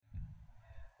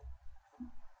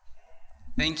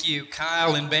Thank you,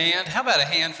 Kyle and band. How about a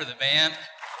hand for the band?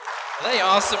 Are they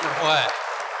awesome or what?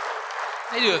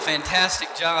 They do a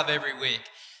fantastic job every week.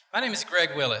 My name is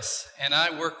Greg Willis, and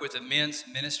I work with the men's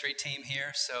ministry team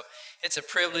here, so it's a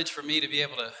privilege for me to be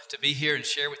able to be here and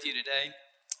share with you today.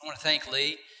 I want to thank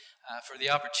Lee for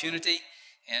the opportunity,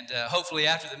 and hopefully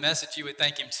after the message you would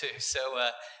thank him too, so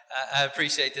I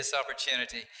appreciate this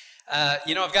opportunity. I've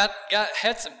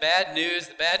had some bad news.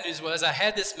 The bad news was I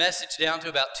had this message down to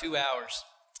about 2 hours.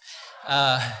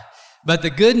 But the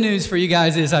good news for you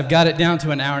guys is I've got it down to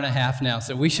an hour and a half now,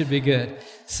 so we should be good.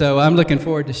 So I'm looking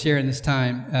forward to sharing this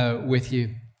time with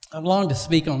you. I long to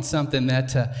speak on something that,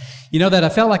 that I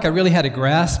felt like I really had a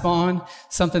grasp on,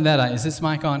 something that is this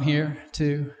mic on here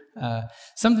too?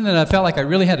 Something that I felt like I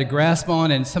really had a grasp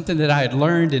on and something that I had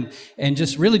learned and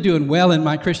just really doing well in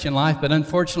my Christian life, but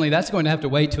unfortunately that's going to have to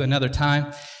wait to another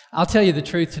time. I'll tell you the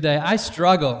truth today, I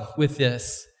struggle with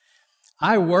this.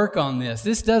 I work on this.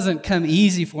 This doesn't come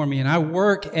easy for me, and I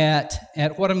work at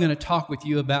what I'm going to talk with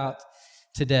you about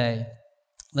today.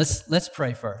 Let's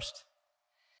pray first.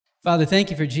 Father, thank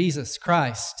you for Jesus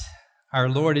Christ, our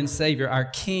Lord and Savior, our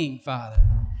King, Father.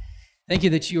 Thank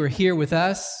you that you are here with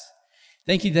us.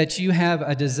 Thank you that you have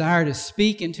a desire to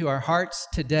speak into our hearts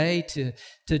today,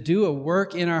 to do a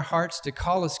work in our hearts, to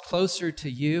call us closer to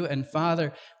you. And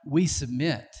Father, we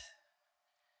submit.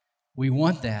 We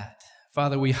want that.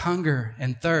 Father, we hunger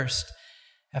and thirst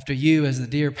after you as the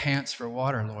deer pants for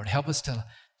water, Lord. Help us to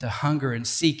hunger and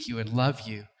seek you and love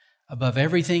you above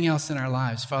everything else in our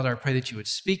lives. Father, I pray that you would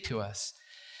speak to us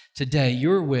today,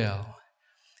 your will,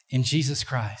 in Jesus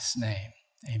Christ's name.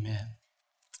 Amen.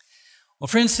 Well,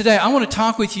 friends, today I want to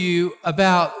talk with you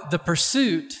about the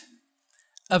pursuit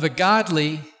of a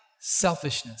godly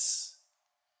selfishness.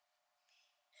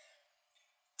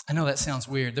 I know that sounds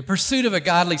weird. The pursuit of a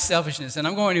godly selfishness, and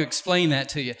I'm going to explain that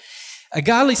to you. A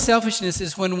godly selfishness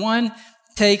is when one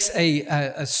takes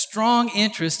a strong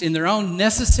interest in their own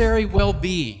necessary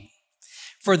well-being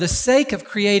for the sake of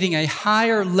creating a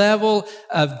higher level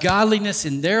of godliness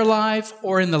in their life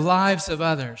or in the lives of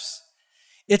others.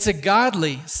 It's a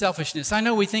godly selfishness. I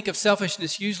know we think of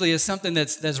selfishness usually as something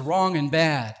that's wrong and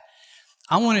bad.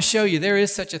 I want to show you there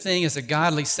is such a thing as a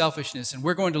godly selfishness, and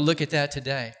we're going to look at that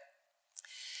today.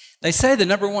 They say the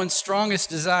number one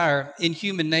strongest desire in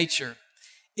human nature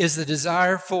is the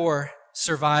desire for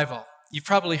survival. You've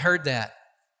probably heard that.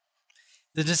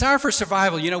 The desire for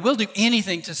survival, we'll do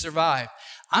anything to survive.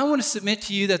 I want to submit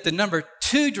to you that the number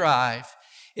two drive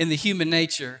in the human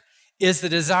nature is the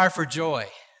desire for joy.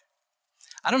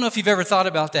 I don't know if you've ever thought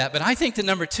about that, but I think the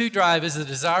number two drive is the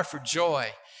desire for joy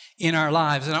in our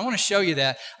lives, and I want to show you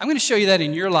that. I'm going to show you that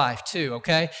in your life too,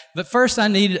 okay? But first, I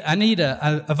need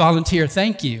a volunteer.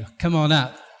 Thank you. Come on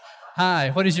up. Hi,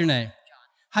 what is your name? John.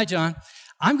 Hi, John.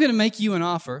 I'm going to make you an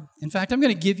offer. In fact, I'm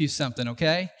going to give you something,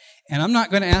 okay? And I'm not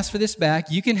going to ask for this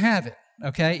back. You can have it,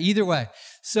 okay? Either way.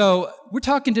 So we're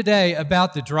talking today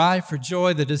about the drive for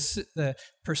joy, the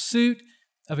pursuit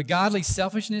of a godly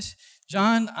selfishness.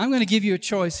 John, I'm going to give you a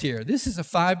choice here. This is a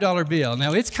 $5 bill.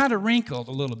 Now, it's kind of wrinkled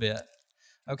a little bit.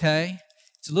 Okay?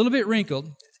 It's a little bit wrinkled,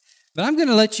 but I'm going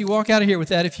to let you walk out of here with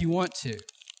that if you want to.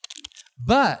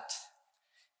 But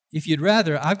if you'd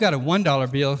rather, I've got a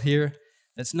 $1 bill here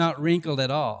that's not wrinkled at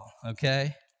all,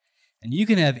 okay? And you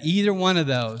can have either one of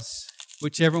those,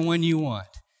 whichever one you want.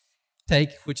 Take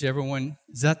whichever one.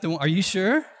 Is that the one? Are you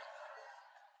sure?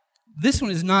 This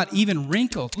one is not even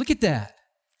wrinkled. Look at that.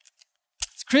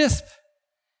 It's crisp.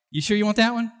 You sure you want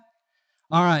that one?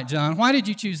 All right, John, why did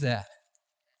you choose that?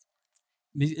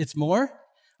 It's more?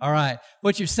 All right.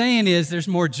 What you're saying is there's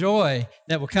more joy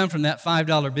that will come from that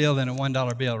 $5 bill than a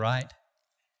 $1 bill, right?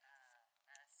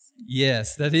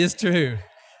 Yes, that is true.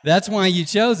 That's why you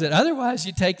chose it. Otherwise,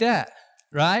 you'd take that,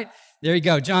 right? There you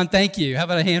go. John, thank you. How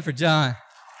about a hand for John?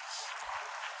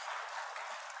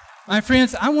 My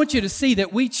friends, I want you to see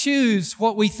that we choose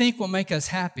what we think will make us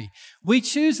happy. We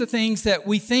choose the things that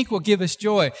we think will give us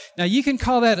joy. Now, you can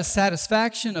call that a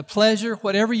satisfaction, a pleasure,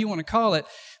 whatever you want to call it,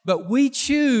 but we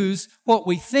choose what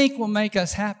we think will make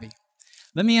us happy.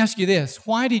 Let me ask you this.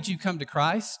 Why did you come to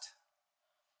Christ?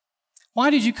 Why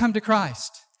did you come to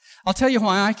Christ? I'll tell you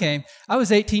why I came. I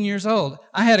was 18 years old.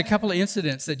 I had a couple of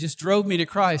incidents that just drove me to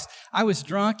Christ. I was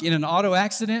drunk in an auto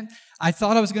accident. I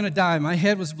thought I was going to die. My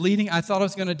head was bleeding. I thought I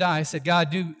was going to die. I said,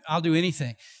 God, I'll do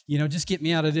anything. Just get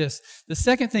me out of this. The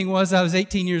second thing was I was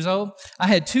 18 years old. I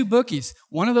had two bookies.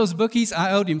 One of those bookies,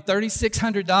 I owed him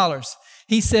 $3,600.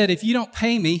 He said, if you don't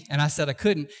pay me, and I said I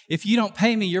couldn't, if you don't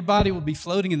pay me, your body will be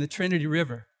floating in the Trinity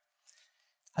River.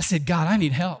 I said, God, I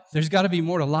need help. There's got to be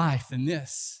more to life than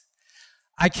this.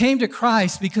 I came to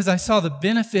Christ because I saw the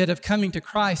benefit of coming to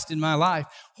Christ in my life.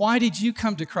 Why did you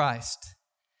come to Christ?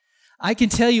 I can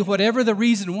tell you whatever the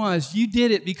reason was, you did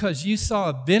it because you saw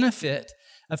a benefit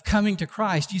of coming to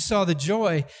Christ. You saw the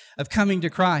joy of coming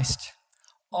to Christ.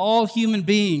 All human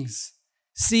beings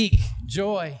seek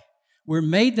joy. We're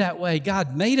made that way.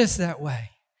 God made us that way.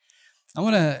 I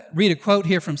want to read a quote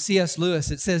here from C.S.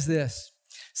 Lewis. It says this.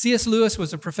 C.S. Lewis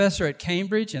was a professor at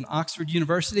Cambridge and Oxford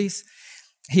universities.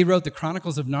 He wrote the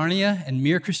Chronicles of Narnia and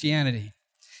Mere Christianity.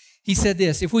 He said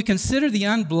this, if we consider the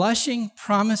unblushing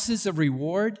promises of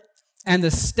reward and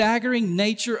the staggering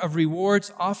nature of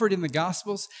rewards offered in the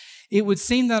Gospels, it would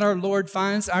seem that our Lord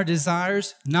finds our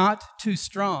desires not too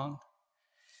strong,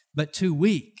 but too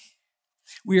weak.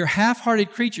 We are half-hearted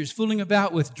creatures fooling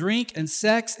about with drink and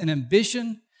sex and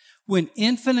ambition when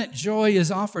infinite joy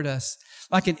is offered us,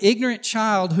 like an ignorant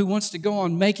child who wants to go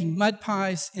on making mud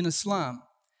pies in a slum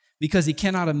because he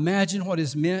cannot imagine what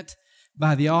is meant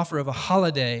by the offer of a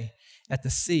holiday at the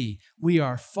sea. We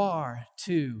are far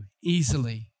too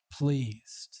easily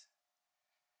pleased.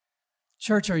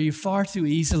 Church, are you far too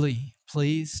easily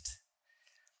pleased?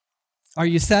 Are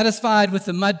you satisfied with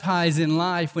the mud pies in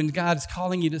life when God is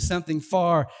calling you to something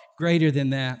far greater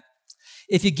than that?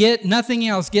 If you get nothing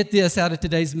else, get this out of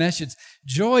today's message.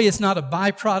 Joy is not a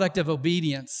byproduct of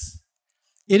obedience.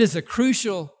 It is a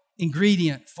crucial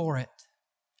ingredient for it.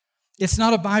 It's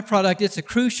not a byproduct, it's a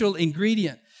crucial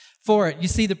ingredient for it. You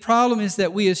see, the problem is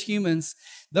that we as humans,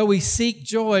 though we seek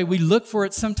joy, we look for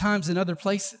it sometimes in other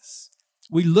places.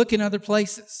 We look in other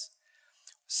places.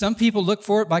 Some people look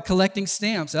for it by collecting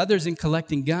stamps, others in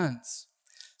collecting guns.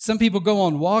 Some people go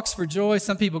on walks for joy,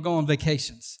 some people go on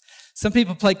vacations. Some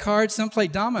people play cards, some play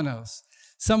dominoes.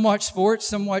 Some watch sports,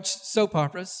 some watch soap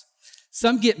operas.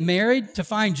 Some get married to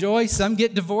find joy, some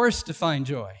get divorced to find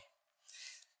joy.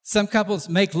 Some couples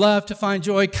make love to find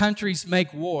joy, countries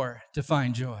make war to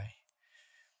find joy.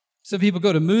 Some people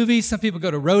go to movies, some people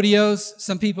go to rodeos,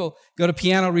 some people go to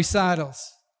piano recitals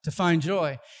to find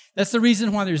joy. That's the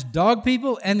reason why there's dog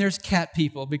people and there's cat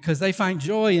people, because they find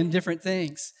joy in different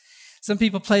things. Some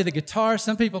people play the guitar,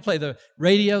 some people play the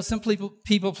radio, some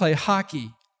people play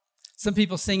hockey. Some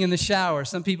people sing in the shower,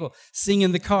 some people sing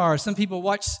in the car, some people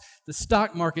watch the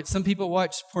stock market, some people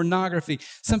watch pornography,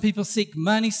 some people seek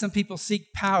money, some people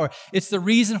seek power. It's the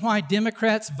reason why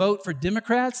Democrats vote for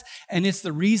Democrats, and it's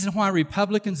the reason why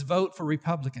Republicans vote for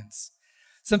Republicans.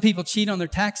 Some people cheat on their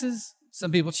taxes,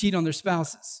 some people cheat on their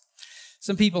spouses.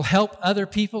 Some people help other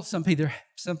people, some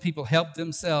people help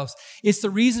themselves. It's the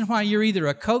reason why you're either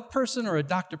a Coke person or a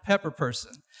Dr. Pepper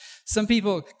person. Some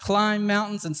people climb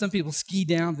mountains and some people ski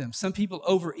down them. Some people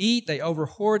overeat, they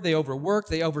overhoard, they overwork,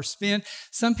 they overspend.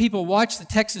 Some people watch the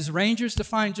Texas Rangers to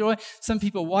find joy. Some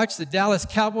people watch the Dallas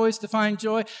Cowboys to find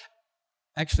joy.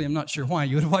 Actually, I'm not sure why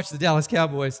you would watch the Dallas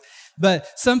Cowboys. But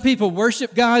some people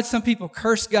worship God, some people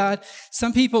curse God,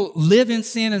 some people live in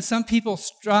sin, and some people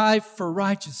strive for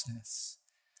righteousness.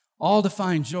 All to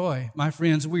find joy. My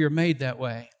friends, we are made that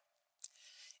way.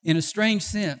 In a strange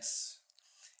sense,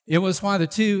 it was why the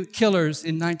two killers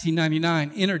in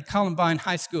 1999 entered Columbine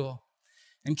High School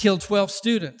and killed 12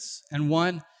 students and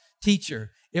one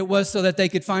teacher. It was so that they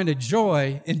could find a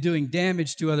joy in doing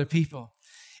damage to other people.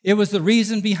 It was the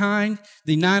reason behind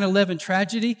the 9/11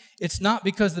 tragedy. It's not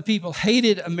because the people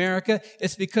hated America.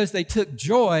 It's because they took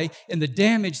joy in the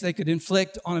damage they could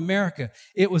inflict on America.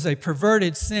 It was a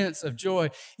perverted sense of joy.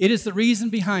 It is the reason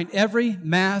behind every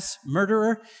mass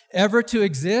murderer ever to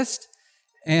exist.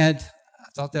 And I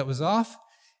thought that was off.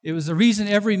 It was the reason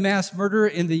every mass murderer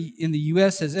in the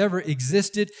U.S. has ever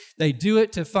existed. They do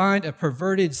it to find a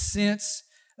perverted sense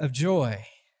of joy,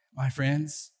 my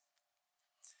friends.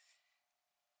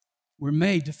 We're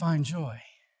made to find joy.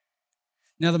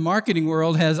 Now, the marketing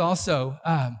world has also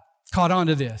caught on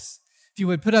to this. If you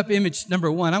would put up image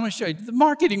number 1, I want to show you the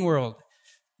marketing world.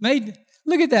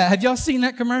 Look at that. Have y'all seen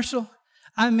that commercial?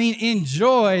 I mean,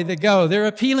 enjoy the go. They're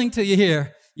appealing to you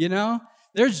here, you know.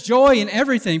 There's joy in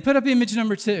everything. Put up image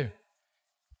number 2.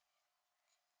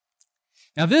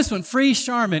 Now, this one, Free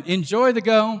Charmin, enjoy the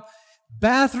go.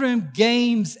 Bathroom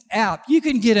Games app. You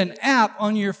can get an app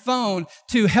on your phone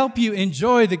to help you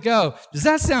enjoy the go. Does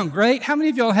that sound great? How many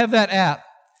of y'all have that app?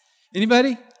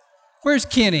 Anybody? Where's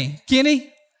Kenny?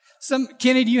 Kenny,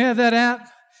 do you have that app?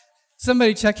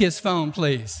 Somebody check his phone,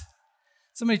 please.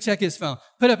 Somebody check his phone.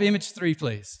 Put up image 3,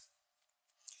 please.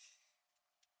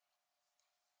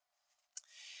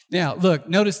 Now, look,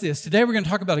 notice this. Today we're going to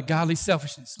talk about a godly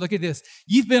selfishness. Look at this.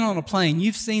 You've been on a plane.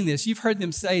 You've seen this. You've heard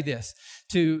them say this,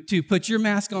 to put your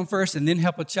mask on first and then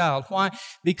help a child. Why?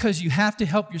 Because you have to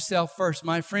help yourself first.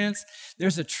 My friends,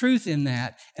 there's a truth in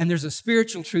that, and there's a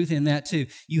spiritual truth in that too.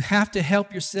 You have to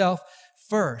help yourself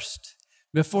first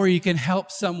before you can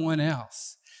help someone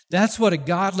else. That's what a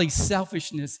godly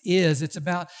selfishness is. It's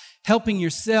about helping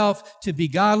yourself to be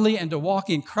godly and to walk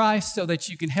in Christ so that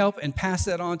you can help and pass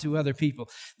that on to other people.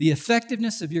 The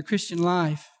effectiveness of your Christian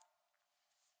life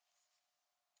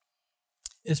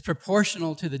is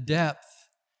proportional to the depth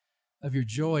of your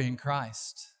joy in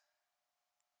Christ.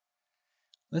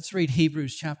 Let's read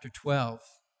Hebrews chapter 12,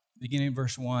 beginning in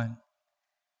verse 1.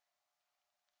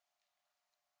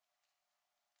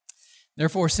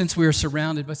 Therefore, since we are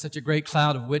surrounded by such a great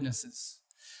cloud of witnesses,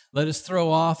 let us throw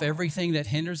off everything that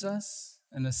hinders us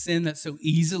and the sin that so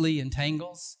easily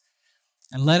entangles,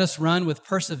 and let us run with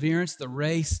perseverance the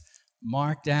race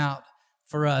marked out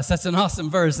for us. That's an awesome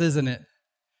verse, isn't it?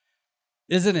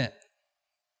 Isn't it?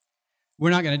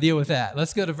 We're not going to deal with that.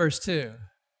 Let's go to verse 2.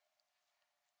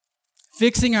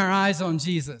 Fixing our eyes on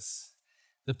Jesus,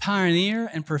 the pioneer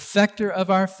and perfecter of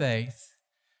our faith,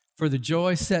 for the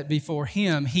joy set before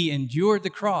him, he endured the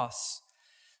cross,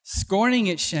 scorning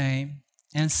its shame,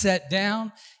 and sat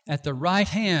down at the right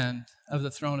hand of the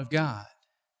throne of God.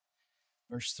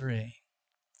 Verse 3.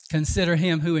 Consider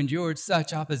him who endured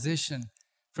such opposition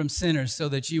from sinners so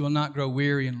that you will not grow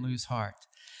weary and lose heart.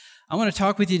 I want to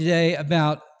talk with you today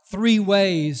about 3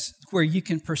 ways where you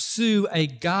can pursue a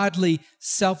godly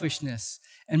selfishness.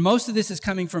 And most of this is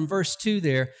coming from verse 2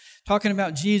 there, talking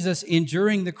about Jesus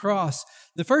enduring the cross.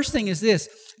 The first thing is this: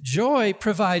 joy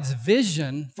provides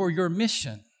vision for your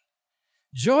mission.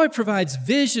 Joy provides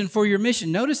vision for your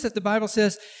mission. Notice that the Bible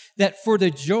says that for the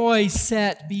joy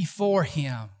set before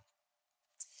him.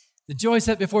 The joy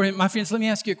set before him. My friends, let me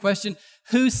ask you a question.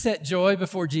 Who set joy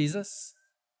before Jesus?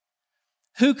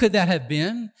 Who could that have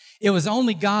been? It was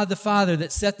only God the Father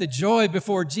that set the joy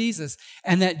before Jesus.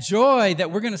 And that joy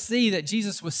that we're going to see that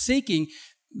Jesus was seeking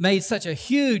made such a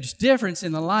huge difference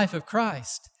in the life of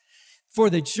Christ. For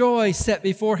the joy set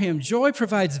before him. Joy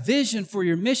provides vision for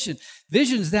your mission.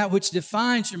 Vision is that which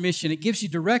defines your mission. It gives you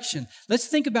direction. Let's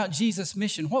think about Jesus'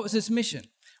 mission. What was his mission?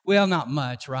 Well, not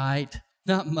much, right?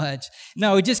 Not much.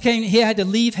 No, he just came. He had to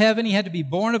leave heaven. He had to be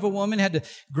born of a woman, had to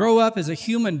grow up as a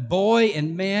human boy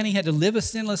and man. He had to live a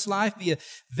sinless life, be a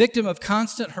victim of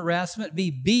constant harassment, be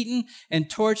beaten and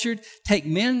tortured, take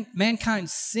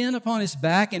mankind's sin upon his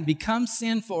back and become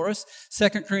sin for us. 2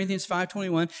 Corinthians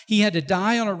 5:21. He had to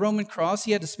die on a Roman cross.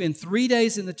 He had to spend 3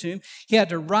 days in the tomb. He had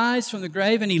to rise from the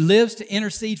grave, and he lives to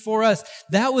intercede for us.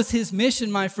 That was his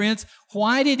mission, my friends.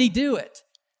 Why did he do it?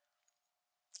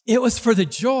 It was for the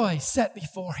joy set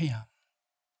before him.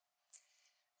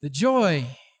 The joy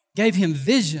gave him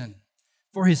vision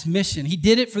for his mission. He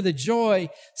did it for the joy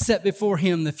set before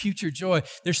him, the future joy.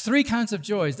 There's 3 kinds of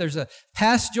joys. There's a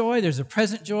past joy, there's a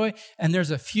present joy, and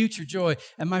there's a future joy.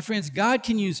 And my friends, God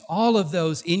can use all of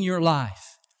those in your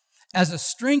life as a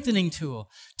strengthening tool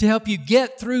to help you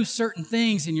get through certain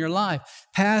things in your life,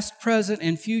 past, present,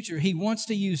 and future. He wants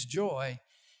to use joy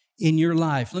in your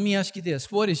life. Let me ask you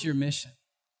this. What is your mission?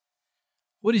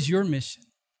 What is your mission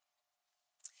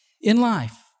in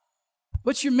life?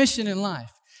 What's your mission in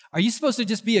life? Are you supposed to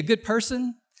just be a good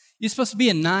person? You're supposed to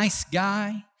be a nice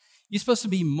guy? You're supposed to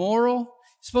be moral?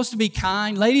 You're supposed to be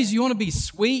kind? Ladies, you want to be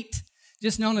sweet,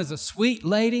 just known as a sweet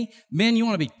lady? Men, you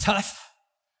want to be tough,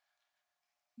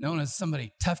 known as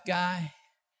somebody tough guy?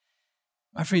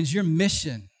 My friends, your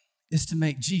mission is to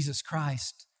make Jesus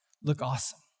Christ look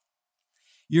awesome.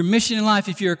 Your mission in life,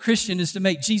 if you're a Christian, is to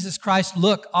make Jesus Christ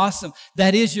look awesome.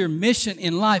 That is your mission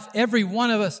in life. Every one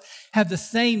of us have the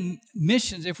same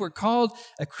missions. If we're called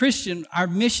a Christian, our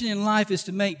mission in life is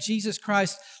to make Jesus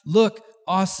Christ look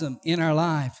awesome in our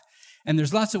life. And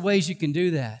there's lots of ways you can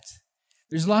do that.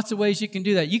 There's lots of ways you can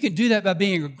do that. You can do that by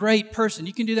being a great person.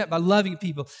 You can do that by loving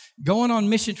people, going on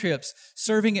mission trips,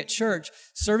 serving at church,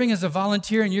 serving as a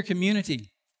volunteer in your community.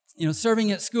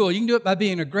 Serving at school. You can do it by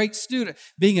being a great student,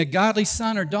 being a godly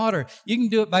son or daughter. You can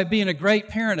do it by being a great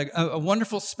parent, a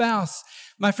wonderful spouse.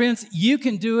 My friends, you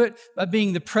can do it by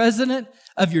being the president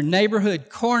of your neighborhood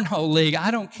cornhole league. I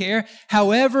don't care.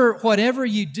 However, whatever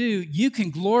you do, you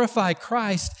can glorify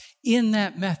Christ in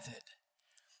that method.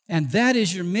 And that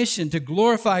is your mission, to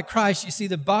glorify Christ. You see,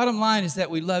 the bottom line is that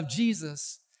we love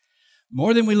Jesus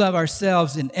more than we love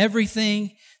ourselves in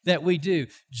everything that we do.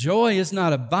 Joy is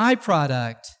not a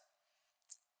byproduct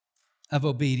of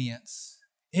obedience.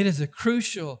 It is a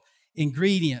crucial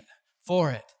ingredient for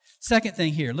it. Second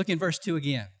thing here, look in verse 2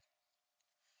 again.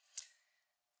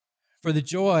 For the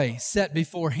joy set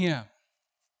before him,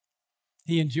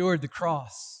 he endured the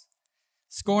cross,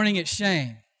 scorning its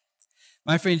shame.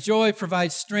 My friend, joy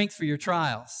provides strength for your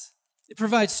trials. It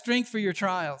provides strength for your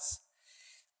trials.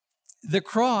 The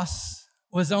cross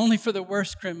was only for the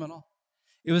worst criminal.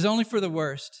 It was only for the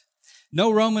worst.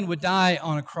 No Roman would die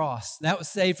on a cross. That was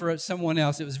saved for someone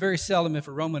else. It was very seldom if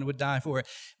a Roman would die for it.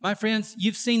 My friends,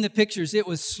 you've seen the pictures. It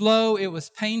was slow. It was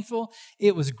painful.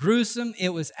 It was gruesome.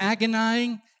 It was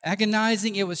agonizing.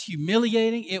 It was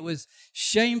humiliating. It was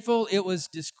shameful. It was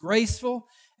disgraceful.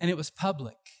 And it was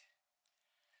public.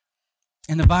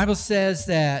 And the Bible says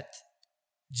that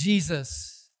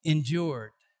Jesus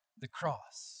endured the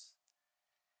cross.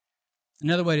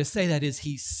 Another way to say that is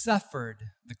he suffered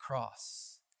the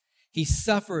cross. He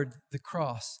suffered the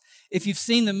cross. If you've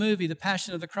seen the movie, The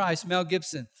Passion of the Christ, Mel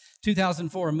Gibson,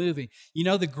 2004 movie, you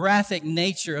know the graphic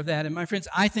nature of that. And my friends,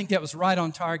 I think that was right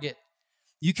on target.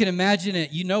 You can imagine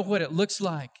it. You know what it looks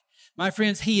like. My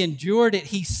friends, he endured it.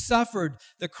 He suffered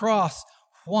the cross.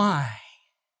 Why?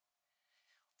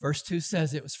 Verse 2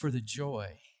 says it was for the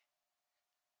joy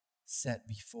set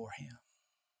before him.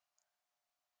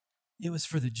 It was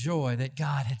for the joy that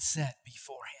God had set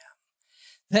before him.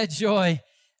 That joy,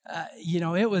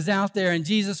 it was out there and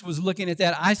Jesus was looking at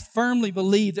that. I firmly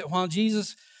believe that while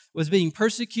Jesus was being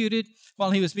persecuted, while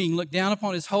he was being looked down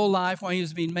upon his whole life, while he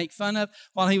was being made fun of,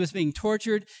 while he was being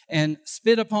tortured and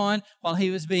spit upon, while he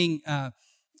was being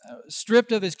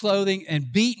stripped of his clothing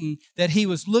and beaten, that he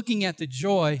was looking at the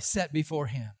joy set before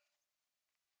him.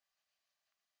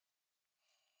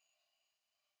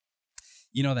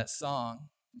 You know that song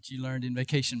that you learned in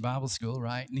Vacation Bible School,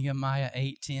 right? Nehemiah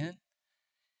 8:10.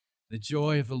 The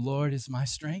joy of the Lord is my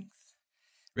strength.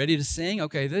 Ready to sing?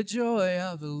 Okay, the joy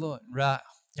of the Lord. Right.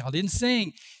 Y'all didn't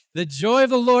sing. The joy of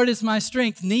the Lord is my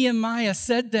strength. Nehemiah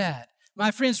said that.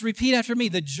 My friends, repeat after me.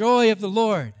 The joy of the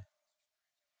Lord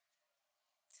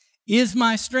is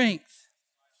my strength.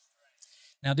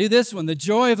 Now do this one. The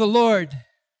joy of the Lord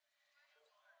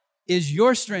is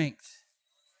your strength.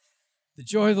 The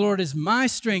joy of the Lord is my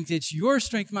strength. It's your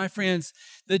strength, my friends.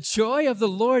 The joy of the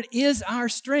Lord is our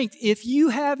strength. If you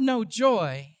have no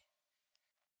joy,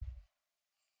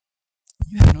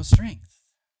 you have no strength.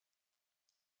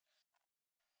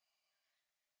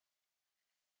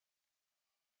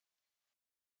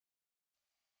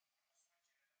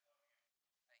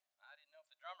 I didn't know if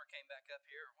the drummer came back up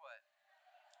here or what.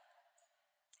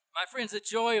 My friends, the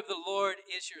joy of the Lord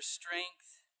is your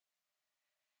strength.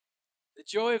 The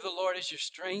joy of the Lord is your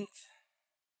strength.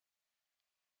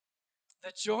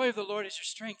 The joy of the Lord is your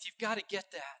strength. You've got to get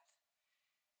that.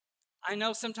 I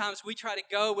know sometimes we try to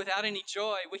go without any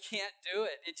joy. We can't do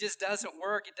it. It just doesn't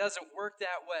work. It doesn't work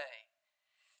that way.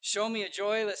 Show me a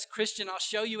joyless Christian, I'll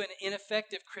show you an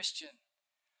ineffective Christian.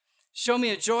 Show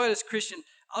me a joyless Christian,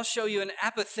 I'll show you an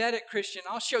apathetic Christian.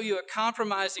 I'll show you a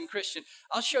compromising Christian.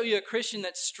 I'll show you a Christian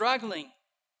that's struggling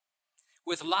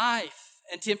with life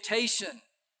and temptation.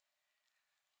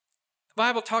 The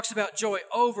Bible talks about joy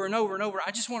over and over and over.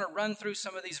 I just want to run through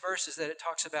some of these verses that it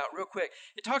talks about real quick.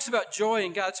 It talks about joy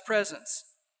in God's presence.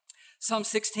 Psalm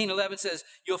 16:11 says,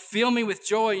 you'll fill me with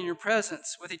joy in your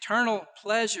presence, with eternal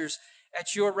pleasures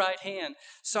at your right hand.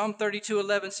 Psalm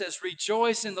 32:11 says,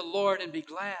 rejoice in the Lord and be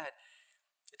glad.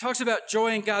 It talks about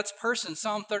joy in God's person.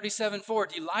 Psalm 37:4,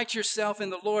 delight yourself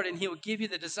in the Lord and he will give you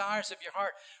the desires of your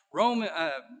heart.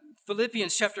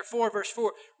 Philippians chapter 4, verse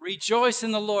 4, rejoice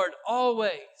in the Lord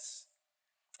always.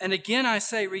 And again I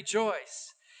say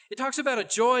rejoice. It talks about a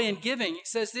joy in giving. It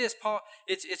says this,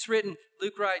 it's written,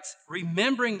 Luke writes,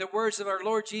 remembering the words of our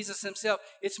Lord Jesus himself,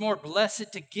 it's more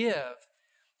blessed to give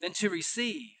than to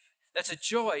receive. That's a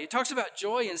joy. It talks about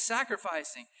joy in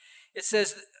sacrificing. It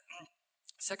says,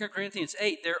 2 Corinthians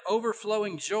 8, their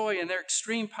overflowing joy and their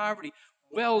extreme poverty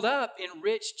welled up in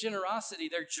rich generosity.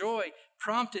 Their joy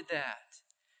prompted that.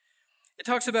 It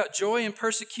talks about joy in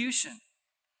persecution.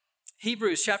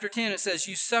 Hebrews chapter 10, it says,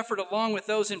 you suffered along with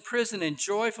those in prison and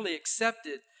joyfully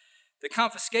accepted the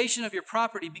confiscation of your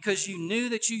property because you knew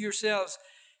that you yourselves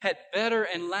had better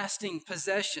and lasting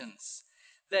possessions.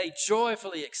 They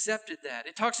joyfully accepted that.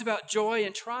 It talks about joy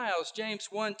in trials, James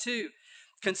 1:2.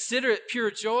 Consider it pure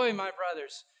joy, my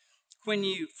brothers, when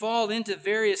you fall into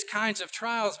various kinds of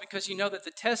trials because you know that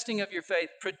the testing of your faith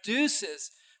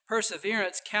produces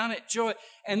perseverance. Count it joy.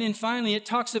 And then finally it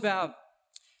talks about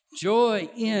joy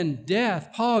in death.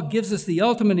 Paul gives us the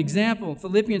ultimate example.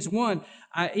 Philippians 1,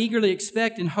 I eagerly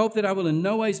expect and hope that I will in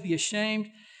no ways be ashamed,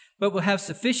 but will have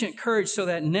sufficient courage so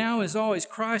that now as always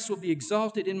Christ will be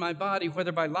exalted in my body,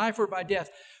 whether by life or by death.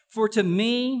 For to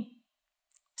me,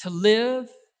 to live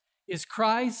is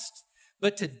Christ,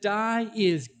 but to die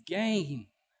is gain.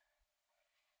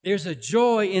 There's a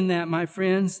joy in that, my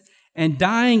friends, and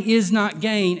dying is not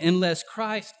gain unless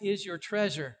Christ is your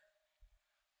treasure.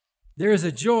 There is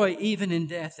a joy even in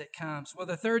death that comes. Well,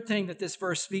 the third thing that this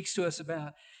verse speaks to us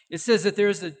about, it says that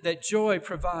that joy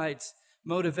provides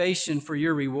motivation for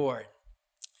your reward.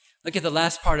 Look at the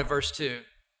last part of verse 2.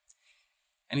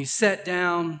 And he sat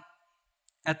down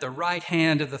at the right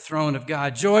hand of the throne of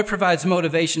God. Joy provides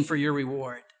motivation for your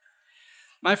reward.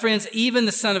 My friends, even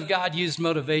the Son of God used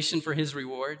motivation for his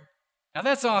reward. Now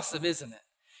that's awesome, isn't it?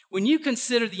 When you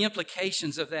consider the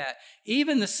implications of that,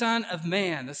 even the Son of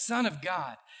Man, the Son of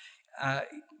God,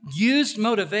 used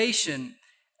motivation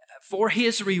for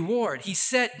his reward. He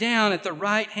sat down at the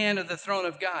right hand of the throne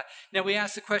of God. Now we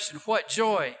ask the question, what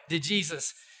joy did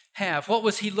Jesus have? What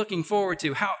was he looking forward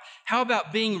to? How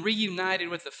about being reunited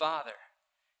with the Father?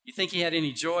 You think he had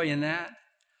any joy in that?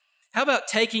 How about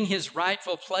taking his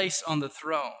rightful place on the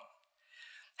throne?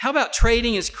 How about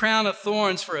trading his crown of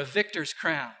thorns for a victor's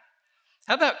crown?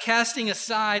 How about casting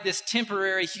aside this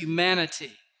temporary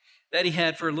humanity that he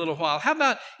had for a little while? How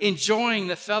about enjoying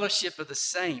the fellowship of the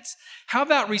saints? How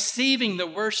about receiving the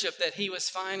worship that he was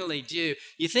finally due?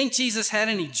 You think Jesus had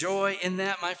any joy in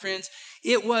that, my friends?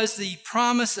 It was the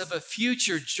promise of a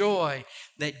future joy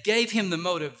that gave him the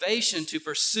motivation to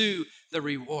pursue the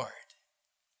reward.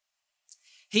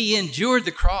 He endured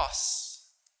the cross,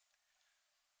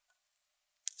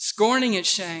 scorning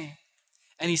its shame,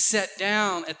 and he sat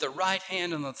down at the right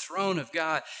hand on the throne of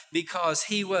God because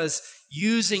he was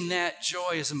using that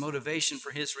joy as a motivation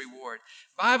for his reward.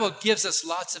 The Bible gives us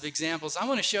lots of examples. I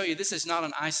want to show you this is not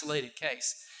an isolated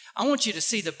case. I want you to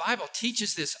see the Bible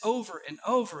teaches this over and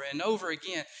over and over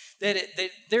again, that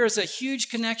there is a huge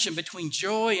connection between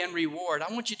joy and reward.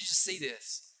 I want you to see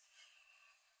this.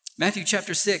 Matthew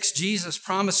chapter 6, Jesus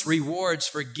promised rewards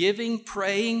for giving,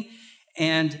 praying,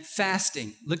 and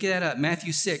fasting. Look that up.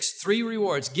 Matthew 6, 3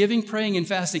 rewards, giving, praying, and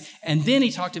fasting. And then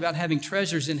he talked about having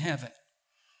treasures in heaven.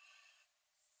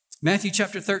 Matthew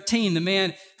chapter 13, the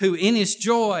man who in his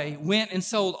joy went and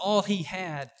sold all he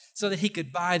had so that he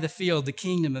could buy the field, the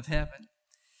kingdom of heaven.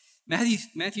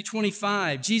 Matthew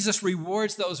 25, Jesus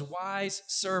rewards those wise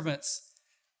servants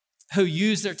who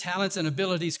use their talents and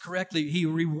abilities correctly. He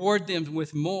rewards them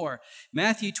with more.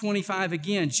 Matthew 25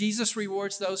 again, Jesus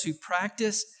rewards those who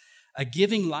practice a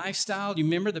giving lifestyle. You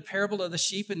remember the parable of the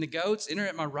sheep and the goats? Enter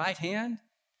at my right hand.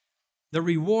 The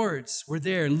rewards were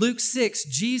there. In Luke 6,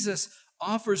 Jesus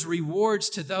offers rewards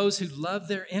to those who love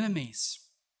their enemies.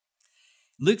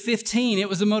 Luke 15, it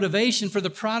was a motivation for the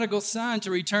prodigal son to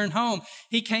return home.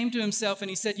 He came to himself and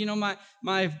he said,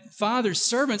 my father's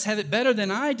servants have it better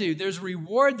than I do. There's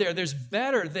reward there. There's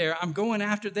better there. I'm going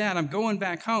after that. I'm going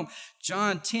back home.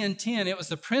 John 10:10, it was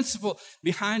the principle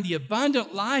behind the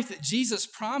abundant life that Jesus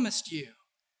promised you.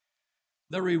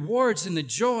 The rewards and the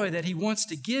joy that he wants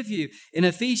to give you. In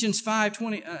Ephesians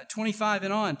 5:25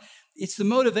 and on, it's the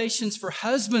motivations for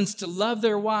husbands to love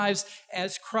their wives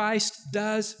as Christ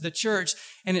does the church.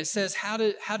 And it says, how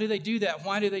do they do that?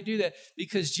 Why do they do that?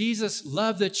 Because Jesus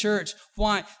loved the church.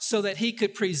 Why? So that he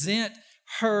could present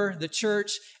her, the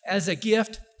church, as a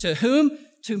gift to whom?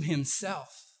 To himself.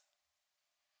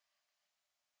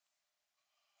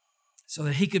 So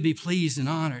that he could be pleased and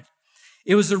honored.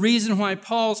 It was the reason why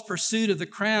Paul's pursuit of the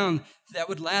crown that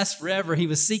would last forever, he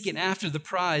was seeking after the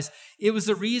prize. It was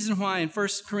the reason why in 1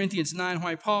 Corinthians 9,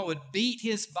 why Paul would beat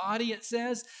his body, it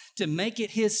says, to make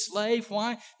it his slave.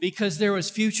 Why? Because there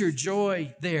was future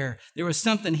joy there. There was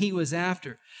something he was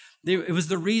after. It was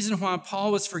the reason why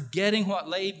Paul was forgetting what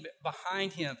lay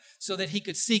behind him so that he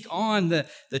could seek on the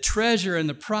treasure and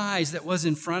the prize that was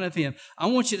in front of him. I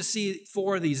want you to see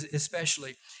 4 of these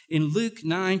especially. In Luke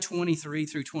 9:23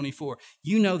 through 24,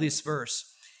 you know this verse.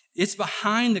 It's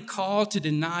behind the call to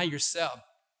deny yourself.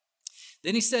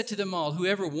 Then he said to them all,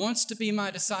 whoever wants to be my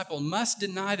disciple must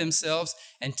deny themselves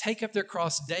and take up their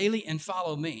cross daily and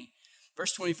follow me.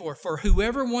 Verse 24, for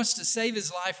whoever wants to save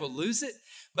his life will lose it,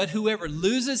 but whoever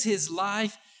loses his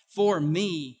life for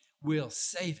me will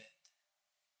save it.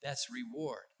 That's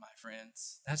reward, my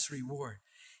friends. That's reward.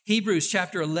 Hebrews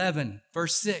chapter 11,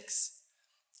 verse 6.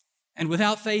 And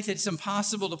without faith, it's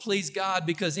impossible to please God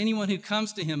because anyone who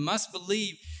comes to him must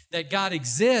believe that God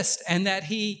exists and that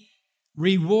he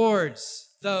rewards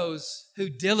those who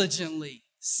diligently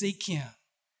seek him.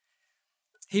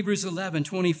 Hebrews 11,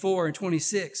 24 and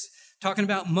 26, talking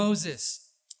about Moses.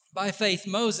 By faith,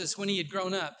 Moses, when he had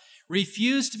grown up,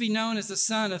 refused to be known as the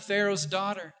son of Pharaoh's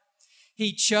daughter.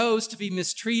 He chose to be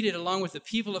mistreated along with the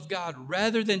people of God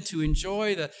rather than to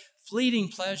enjoy the fleeting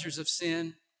pleasures of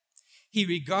sin. He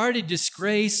regarded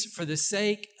disgrace for the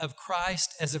sake of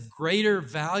Christ as of greater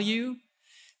value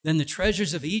than the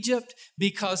treasures of Egypt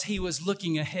because he was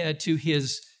looking ahead to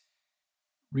his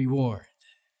reward.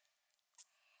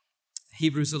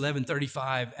 Hebrews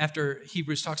 11:35, after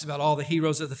Hebrews talks about all the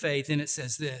heroes of the faith, and it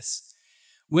says this: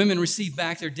 women received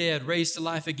back their dead, raised to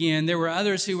life again. There were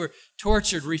others who were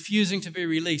tortured, refusing to be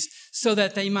released, so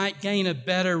that they might gain a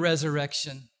better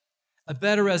resurrection. A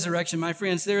better resurrection. My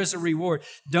friends, there is a reward.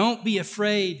 Don't be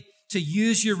afraid to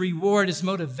use your reward as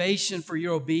motivation for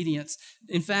your obedience.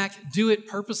 In fact, do it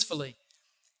purposefully.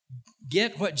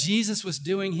 Get what Jesus was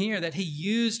doing here, that he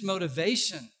used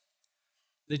motivation,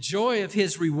 the joy of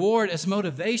his reward as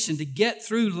motivation to get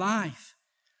through life.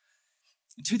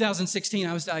 In 2016,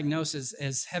 I was diagnosed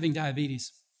as having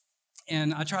diabetes,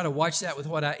 and I try to watch that with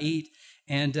what I eat.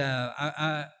 And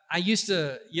I used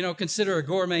to, consider a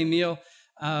gourmet meal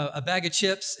a bag of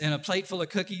chips and a plate full of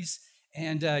cookies,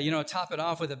 and top it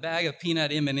off with a bag of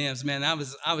peanut M&Ms. Man, I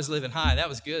was living high. That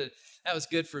was good. That was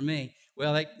good for me.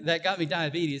 Well, that got me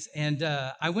diabetes, and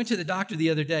I went to the doctor the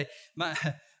other day.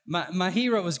 My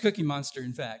hero was Cookie Monster.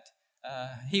 In fact,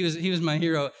 he was my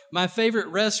hero. My favorite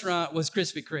restaurant was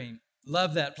Krispy Kreme.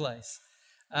 Love that place.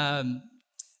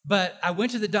 But I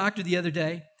went to the doctor the other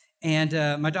day, and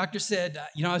my doctor said,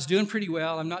 I was doing pretty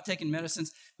well. I'm not taking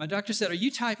medicines. My doctor said, "Are you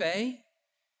type A?"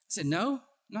 I said, "No, I'm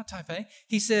not type A."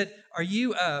 He said, Are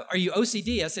you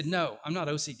OCD? I said, "No, I'm not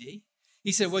OCD."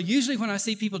 He said, "Well, usually when I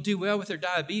see people do well with their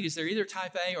diabetes, they're either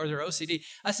type A or they're OCD."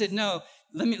 I said, "No,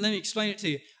 let me explain it to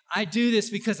you. I do this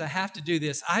because I have to do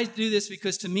this. I do this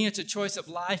because to me it's a choice of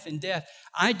life and death.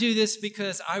 I do this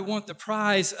because I want the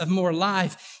prize of more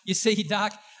life." You see,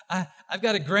 Doc, I've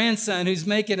got a grandson who's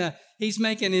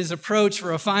making his approach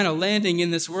for a final landing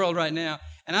in this world right now.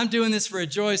 And I'm doing this for a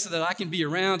joy so that I can be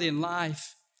around in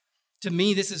life. To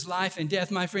me, this is life and death.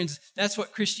 My friends, that's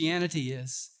what Christianity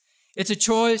is. It's a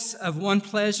choice of one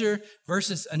pleasure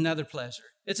versus another pleasure.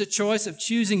 It's a choice of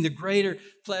choosing the greater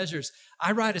pleasures.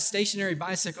 I ride a stationary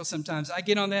bicycle sometimes. I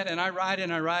get on that and I ride.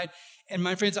 And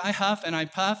my friends, I huff and I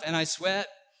puff and I sweat.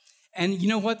 And you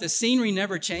know what? The scenery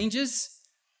never changes.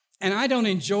 And I don't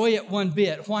enjoy it one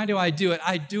bit. Why do I do it?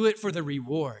 I do it for the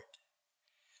reward.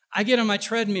 I get on my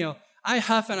treadmill. I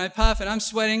huff and I puff and I'm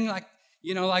sweating like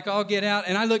all get out.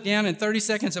 And I look down and 30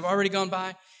 seconds have already gone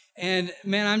by. And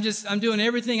man, I'm doing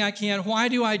everything I can. Why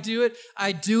do I do it?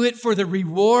 I do it for the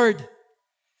reward.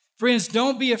 Friends,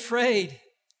 don't be afraid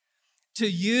to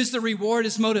use the reward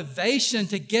as motivation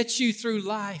to get you through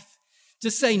life, to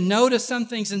say no to some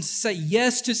things and to say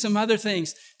yes to some other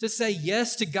things, to say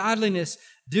yes to godliness.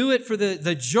 Do it for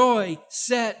the joy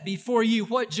set before you.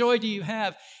 What joy do you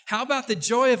have? How about the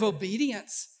joy of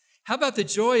obedience? How about the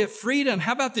joy of freedom?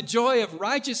 How about the joy of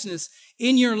righteousness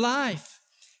in your life?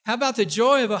 How about the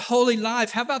joy of a holy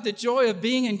life? How about the joy of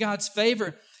being in God's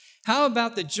favor? How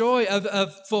about the joy of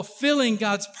fulfilling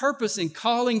God's purpose and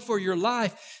calling for your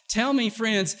life? Tell me,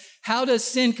 friends, how does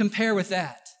sin compare with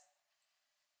that?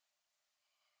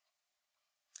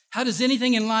 How does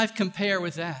anything in life compare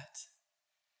with that?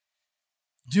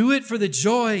 Do it for the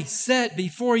joy set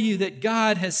before you that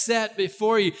God has set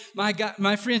before you.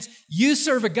 My friends, you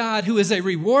serve a God who is a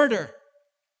rewarder.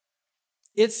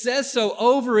 It says so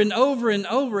over and over and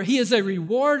over. He is a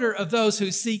rewarder of those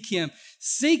who seek Him.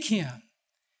 Seek Him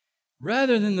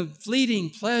rather than the fleeting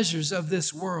pleasures of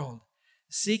this world.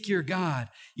 Seek your God.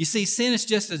 You see, sin is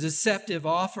just a deceptive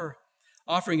offer,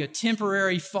 offering a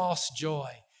temporary false joy,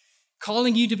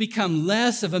 calling you to become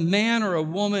less of a man or a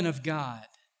woman of God.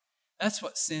 That's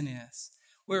what sin is.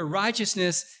 Where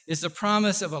righteousness is the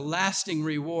promise of a lasting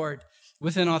reward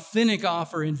with an authentic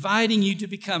offer, inviting you to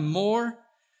become more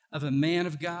of a man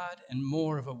of God and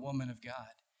more of a woman of God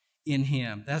in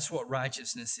Him. That's what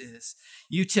righteousness is.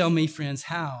 You tell me, friends,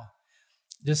 how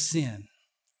does sin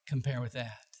compare with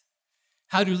that?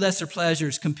 How do lesser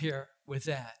pleasures compare with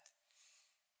that?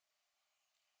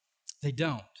 They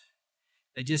don't.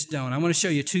 They just don't. I want to show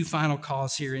you two final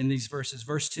calls here in these verses.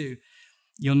 Verse 2,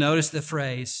 you'll notice the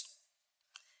phrase,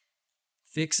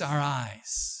 fix our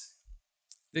eyes.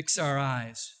 Fix our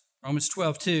eyes. Romans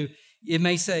 12:2.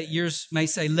 Yours may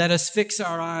say, let us fix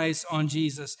our eyes on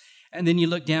Jesus. And then you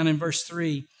look down in verse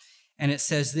 3, and it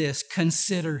says this,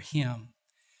 consider Him.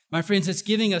 My friends, it's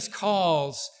giving us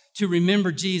calls to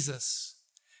remember Jesus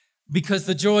because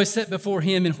the joy set before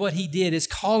Him and what He did is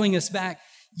calling us back.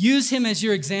 Use Him as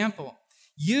your example.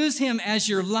 Use Him as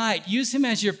your light. Use Him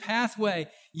as your pathway.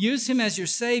 Use Him as your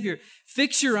Savior.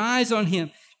 Fix your eyes on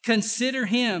Him. Consider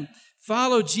Him.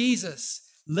 Follow Jesus.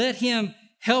 Let Him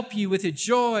help you with the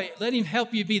joy. Let Him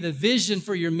help you be the vision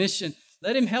for your mission.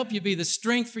 Let Him help you be the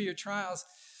strength for your trials.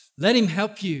 Let Him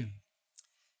help you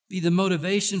be the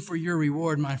motivation for your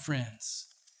reward, my friends.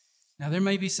 Now, there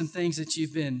may be some things that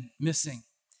you've been missing.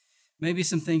 Maybe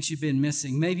some things you've been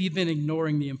missing. Maybe you've been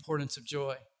ignoring the importance of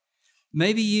joy.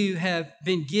 Maybe you have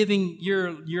been giving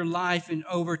your life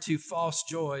over to false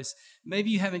joys. Maybe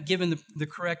you haven't given the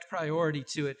correct priority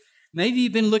to it. Maybe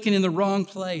you've been looking in the wrong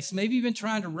place. Maybe you've been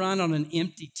trying to run on an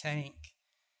empty tank.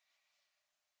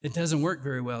 It doesn't work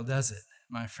very well, does it,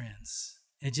 my friends?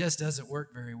 It just doesn't work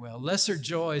very well. Lesser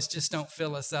joys just don't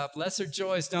fill us up. Lesser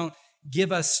joys don't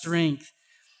give us strength.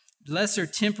 Lesser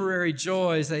temporary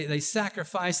joys, they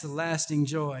sacrifice the lasting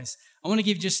joys. I want to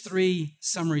give just 3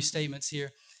 summary statements here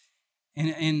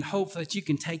and hope that you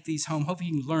can take these home. Hope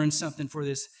you can learn something for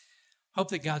this. Hope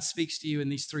that God speaks to you in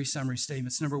these 3 summary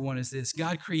statements. Number 1 is this: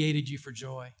 God created you for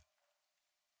joy.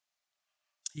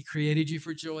 He created you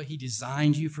for joy. He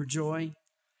designed you for joy.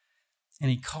 And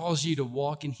He calls you to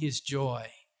walk in His joy,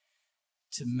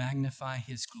 to magnify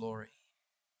His glory.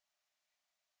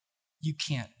 You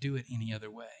can't do it any other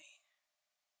way.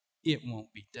 It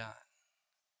won't be done.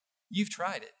 You've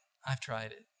tried it. I've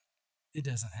tried it. It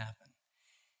doesn't happen.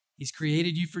 He's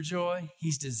created you for joy.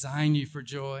 He's designed you for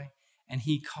joy. And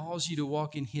He calls you to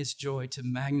walk in His joy, to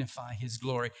magnify His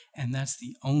glory. And that's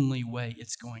the only way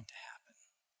it's going to happen.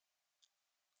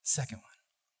 Second one.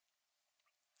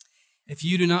 If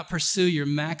you do not pursue your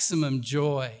maximum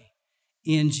joy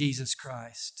in Jesus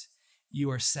Christ, you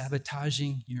are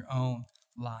sabotaging your own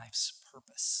life's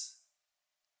purpose.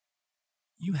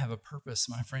 You have a purpose,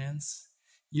 my friends.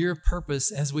 Your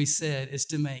purpose, as we said, is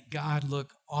to make God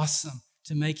look awesome,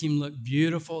 to make Him look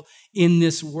beautiful in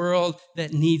this world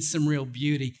that needs some real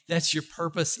beauty. That's your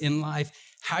purpose in life.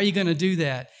 How are you going to do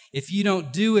that? If you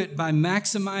don't do it by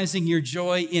maximizing your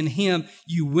joy in Him,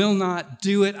 you will not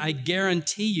do it. I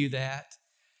guarantee you that.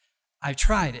 I've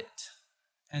tried it,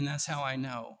 and that's how I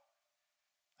know.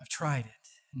 I've tried it.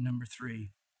 And number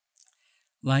 3,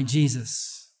 like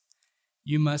Jesus,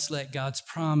 you must let God's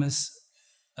promise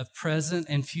of present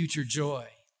and future joy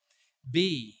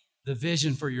be the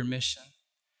vision for your mission,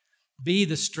 be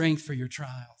the strength for your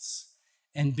trials,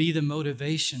 and be the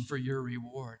motivation for your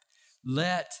reward.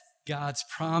 Let God's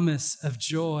promise of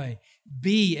joy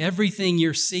be everything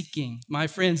you're seeking. My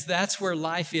friends, that's where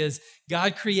life is.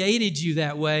 God created you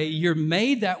that way. You're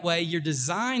made that way. You're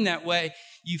designed that way.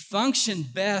 You function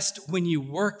best when you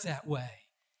work that way.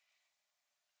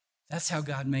 That's how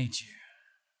God made you,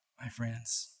 my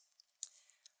friends.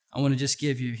 I want to just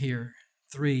give you here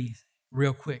 3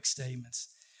 real quick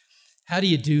statements. How do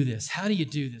you do this? How do you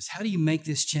do this? How do you make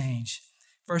this change?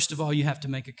 First of all, you have to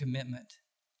make a commitment.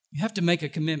 You have to make a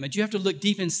commitment. You have to look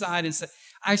deep inside and say,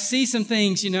 I see some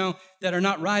things, that are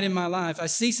not right in my life. I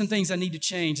see some things I need to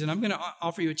change. And I'm going to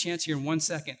offer you a chance here in 1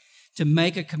 second to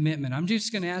make a commitment. I'm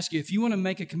just going to ask you, if you want to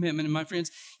make a commitment, and my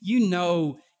friends, you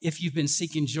know if you've been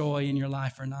seeking joy in your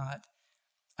life or not.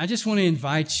 I just want to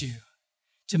invite you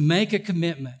to make a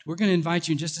commitment. We're going to invite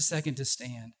you in just a second to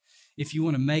stand. If you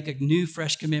want to make a new,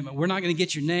 fresh commitment, we're not going to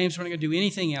get your names. We're not going to do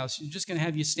anything else. We're just going to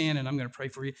have you stand, and I'm going to pray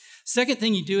for you. Second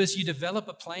thing you do is you develop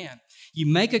a plan. You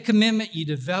make a commitment. You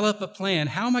develop a plan.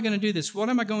 How am I going to do this? What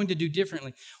am I going to do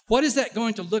differently? What is that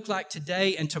going to look like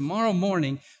today and tomorrow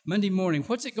morning, Monday morning?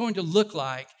 What's it going to look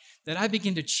like that I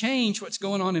begin to change what's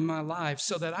going on in my life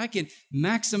so that I can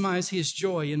maximize His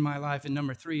joy in my life? And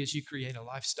number 3 is you create a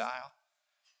lifestyle.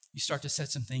 You start to set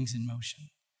some things in motion.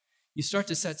 You start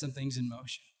to set some things in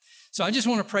motion. So I just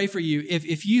want to pray for you.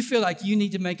 If you feel like you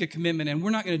need to make a commitment, and we're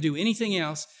not going to do anything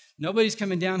else, nobody's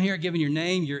coming down here giving your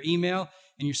name, your email,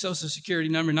 and your social security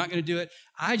number, not going to do it.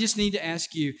 I just need to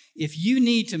ask you, if you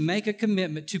need to make a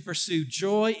commitment to pursue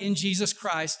joy in Jesus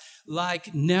Christ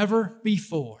like never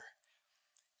before,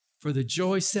 for the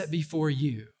joy set before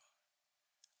you,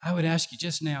 I would ask you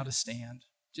just now to stand.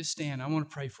 Just stand. I want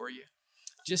to pray for you.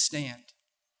 Just stand.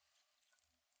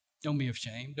 Don't be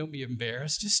ashamed. Don't be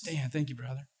embarrassed. Just stand. Thank you,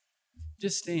 brother.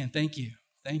 Just stand. Thank you.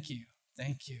 Thank you.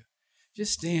 Thank you.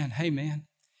 Just stand. Hey, man,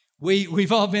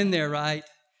 we've all been there, right?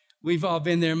 We've all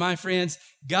been there. My friends,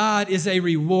 God is a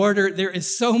rewarder. There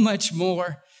is so much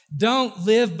more. Don't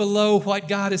live below what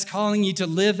God is calling you to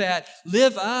live at.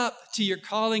 Live up to your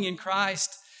calling in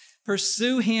Christ.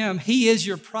 Pursue Him. He is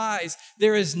your prize.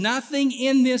 There is nothing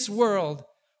in this world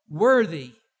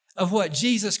worthy of what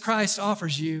Jesus Christ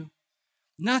offers you.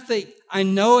 Nothing. I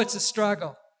know it's a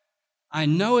struggle. I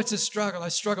know it's a struggle. I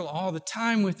struggle all the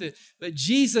time with it. But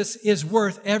Jesus is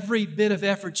worth every bit of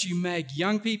effort you make.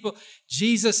 Young people,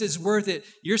 Jesus is worth it.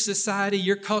 Your society,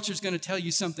 your culture is going to tell you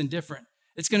something different.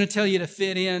 It's going to tell you to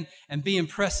fit in and be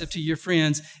impressive to your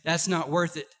friends. That's not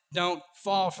worth it. Don't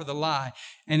fall for the lie.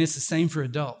 And it's the same for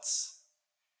adults.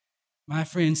 My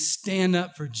friends, stand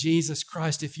up for Jesus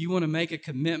Christ if you want to make a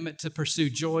commitment to pursue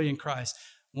joy in Christ.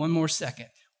 1 more second.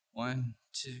 1,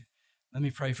 2. Let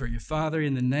me pray for you. Father,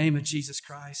 in the name of Jesus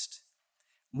Christ,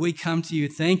 we come to you.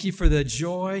 Thank you for the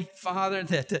joy, Father,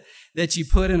 that you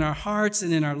put in our hearts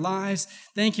and in our lives.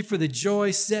 Thank you for the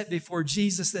joy set before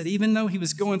Jesus, that even though he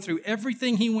was going through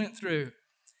everything he went through,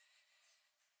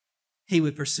 he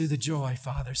would pursue the joy,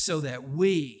 Father, so that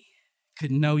we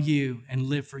could know you and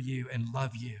live for you and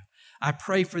love you. I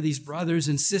pray for these brothers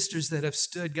and sisters that have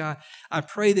stood, God. I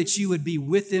pray that you would be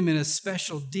with them in a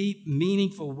special, deep,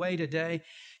 meaningful way today.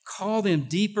 Call them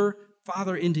deeper,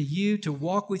 Father, into you, to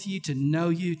walk with you, to know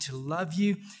you, to love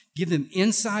you. Give them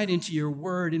insight into your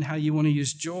word and how you want to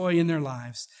use joy in their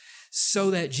lives so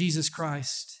that Jesus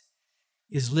Christ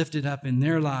is lifted up in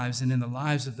their lives and in the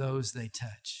lives of those they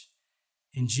touch.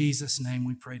 In Jesus' name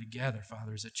we pray together,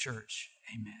 Father, as a church.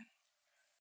 Amen.